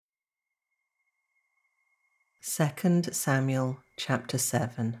2 Samuel chapter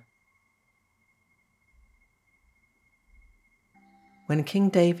 7. When King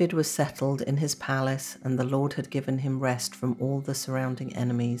David was settled in his palace and the Lord had given him rest from all the surrounding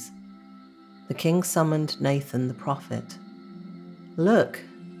enemies, the king summoned Nathan the prophet. "Look,"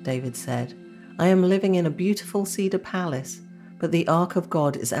 David said, "I am living in a beautiful cedar palace, but the ark of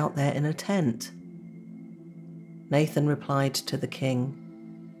God is out there in a tent." Nathan replied to the king,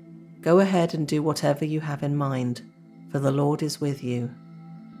 "Go ahead and do whatever you have in mind, for the Lord is with you."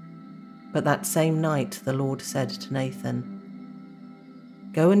 But that same night the Lord said to Nathan,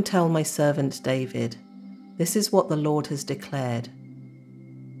 "Go and tell my servant David, this is what the Lord has declared.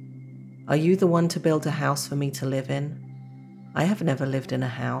 Are you the one to build a house for me to live in? I have never lived in a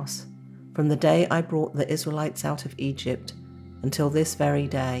house, from the day I brought the Israelites out of Egypt until this very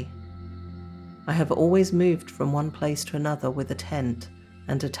day. I have always moved from one place to another with a tent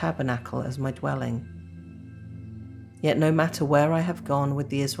and a tabernacle as my dwelling. Yet no matter where I have gone with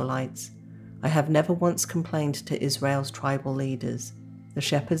the Israelites, I have never once complained to Israel's tribal leaders, the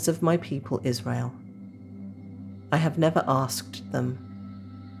shepherds of my people Israel. I have never asked them,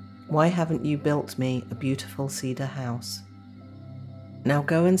 'Why haven't you built me a beautiful cedar house?' Now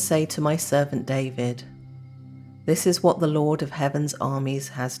go and say to my servant David, this is what the Lord of heaven's armies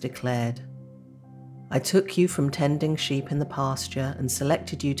has declared. I took you from tending sheep in the pasture and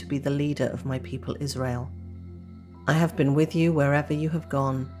selected you to be the leader of my people Israel. I have been with you wherever you have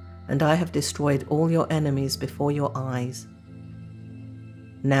gone, and I have destroyed all your enemies before your eyes.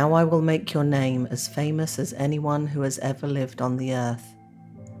 Now I will make your name as famous as anyone who has ever lived on the earth,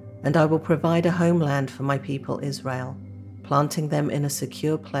 and I will provide a homeland for my people Israel, planting them in a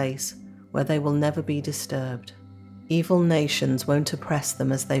secure place where they will never be disturbed. Evil nations won't oppress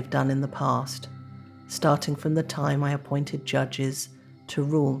them as they've done in the past, starting from the time I appointed judges to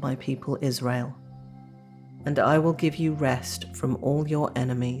rule my people Israel. And I will give you rest from all your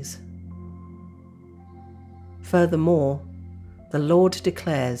enemies. Furthermore, the Lord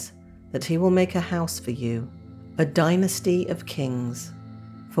declares that he will make a house for you, a dynasty of kings.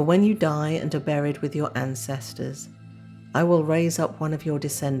 For when you die and are buried with your ancestors, I will raise up one of your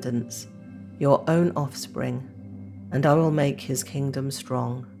descendants, your own offspring, and I will make his kingdom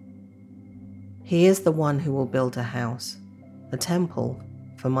strong. He is the one who will build a house, a temple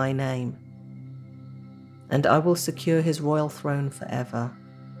for my name. And I will secure his royal throne forever.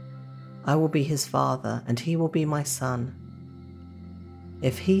 I will be his father, and he will be my son.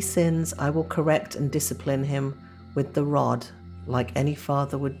 If he sins, I will correct and discipline him with the rod, like any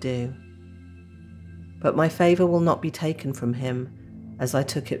father would do. But my favor will not be taken from him, as I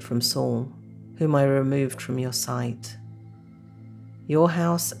took it from Saul, whom I removed from your sight. Your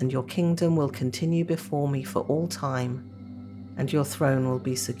house and your kingdom will continue before me for all time, and your throne will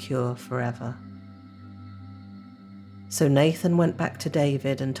be secure forever." So Nathan went back to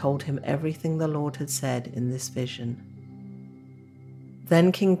David and told him everything the Lord had said in this vision.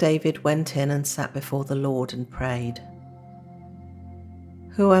 Then King David went in and sat before the Lord and prayed.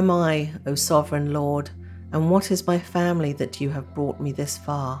 "Who am I, O sovereign Lord, and what is my family that you have brought me this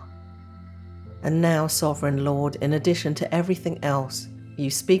far? And now, sovereign Lord, in addition to everything else,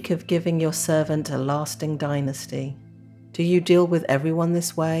 you speak of giving your servant a lasting dynasty. Do you deal with everyone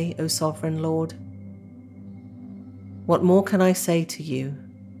this way, O sovereign Lord? What more can I say to you?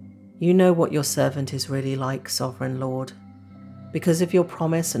 You know what your servant is really like, sovereign Lord. Because of your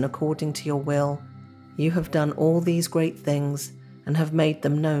promise and according to your will, you have done all these great things and have made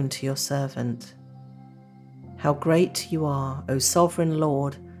them known to your servant. How great you are, O sovereign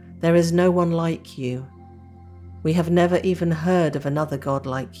Lord! There is no one like you. We have never even heard of another God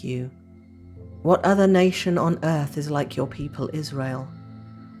like you. What other nation on earth is like your people Israel?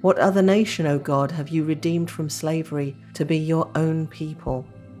 What other nation, O God, have you redeemed from slavery to be your own people?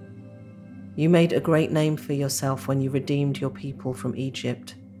 You made a great name for yourself when you redeemed your people from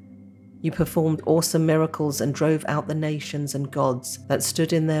Egypt. You performed awesome miracles and drove out the nations and gods that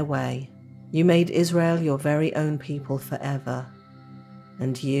stood in their way. You made Israel your very own people forever.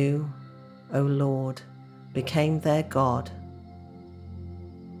 And you, O Lord, became their God.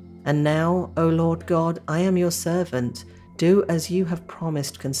 And now, O Lord God, I am your servant. Do as you have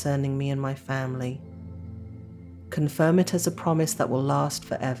promised concerning me and my family. Confirm it as a promise that will last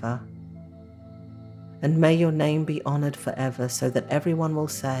forever. And may your name be honored forever, so that everyone will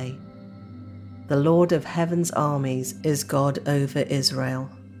say, 'The Lord of heaven's armies is God over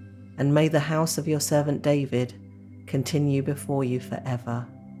Israel.' And may the house of your servant David continue before you forever.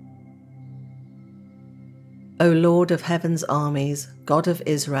 O Lord of heaven's armies, God of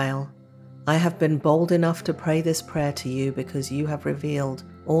Israel, I have been bold enough to pray this prayer to you because you have revealed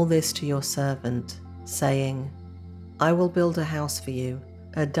all this to your servant. saying, I will build a house for you,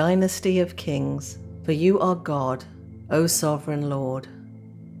 a dynasty of kings, for you are God, O sovereign Lord.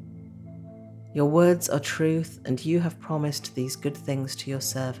 Your words are truth, and you have promised these good things to your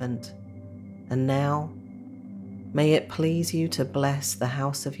servant. And now, may it please you to bless the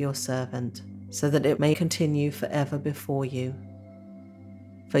house of your servant, so that it may continue forever before you.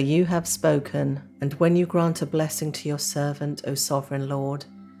 For you have spoken, and when you grant a blessing to your servant, O sovereign Lord,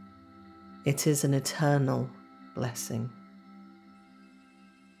 it is an eternal blessing.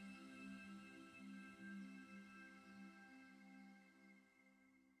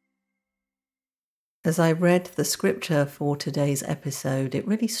 As I read the scripture for today's episode, it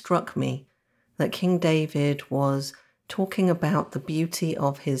really struck me that King David was talking about the beauty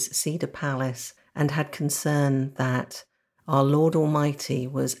of his cedar palace and had concern that our Lord Almighty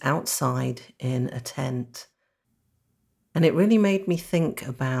was outside in a tent. And it really made me think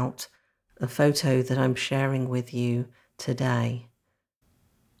about the photo that I'm sharing with you today.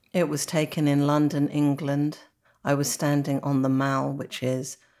 It was taken in London, England. I was standing on the Mall, which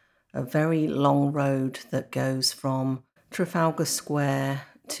is a very long road that goes from Trafalgar Square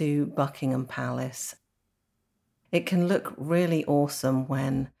to Buckingham Palace. It can look really awesome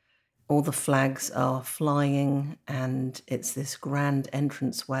when all the flags are flying and it's this grand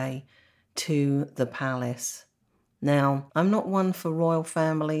entranceway to the palace. Now, I'm not one for royal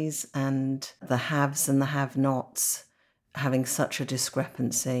families and the haves and the have-nots having such a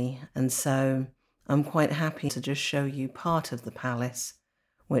discrepancy, and so I'm quite happy to just show you part of the palace,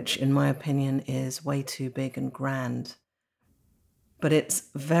 which in my opinion is way too big and grand. But it's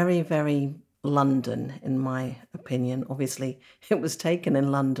very, very London, in my opinion. Obviously, it was taken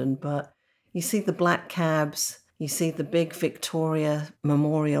in London, but you see the black cabs, you see the big Victoria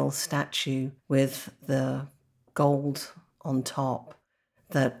Memorial statue with the gold on top,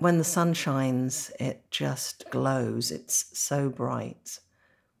 that when the sun shines, it just glows. It's so bright.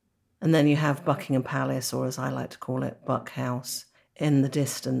 And then you have Buckingham Palace, or as I like to call it, Buck House, in the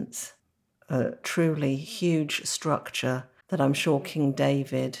distance. A truly huge structure that I'm sure King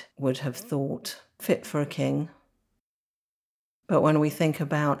David would have thought fit for a king. But when we think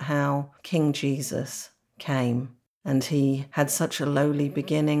about how King Jesus came, and he had such a lowly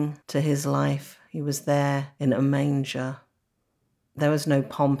beginning to his life, he was there in a manger. There was no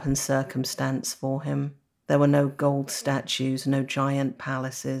pomp and circumstance for him. There were no gold statues, no giant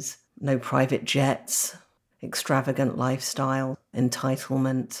palaces, no private jets, extravagant lifestyle,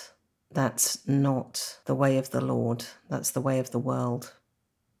 entitlement. That's not the way of the Lord. That's the way of the world.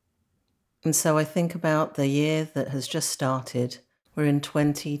 And so I think about the year that has just started. We're in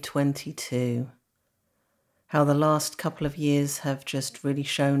 2022. How the last couple of years have just really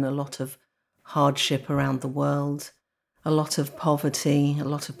shown a lot of hardship around the world, a lot of poverty, a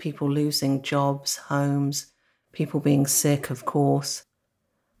lot of people losing jobs, homes, people being sick, of course.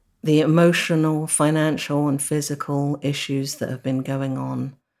 The emotional, financial, and physical issues that have been going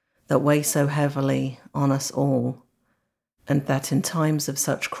on that weigh so heavily on us all, and that in times of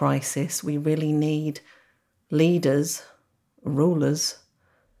such crisis, we really need leaders, rulers,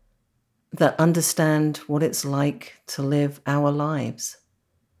 that understand what it's like to live our lives,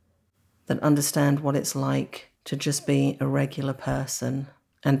 that understand what it's like to just be a regular person.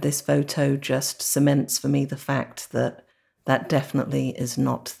 And this photo just cements for me the fact that that definitely is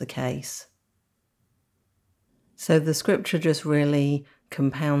not the case. So the scripture just really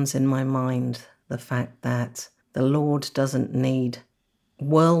compounds in my mind the fact that the Lord doesn't need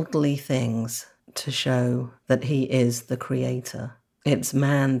worldly things to show that he is the creator. It's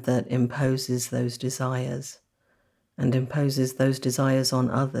man that imposes those desires and imposes those desires on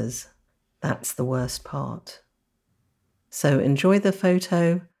others. That's the worst part. So enjoy the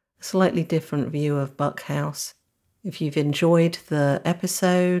photo, a slightly different view of Buck House. If you've enjoyed the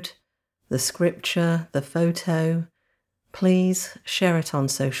episode, the scripture, the photo, please share it on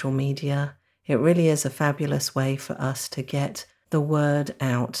social media. It really is a fabulous way for us to get the word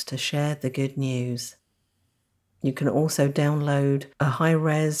out, to share the good news. You can also download a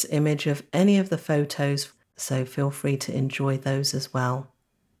high-res image of any of the photos, so feel free to enjoy those as well.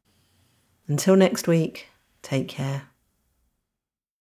 Until next week, take care.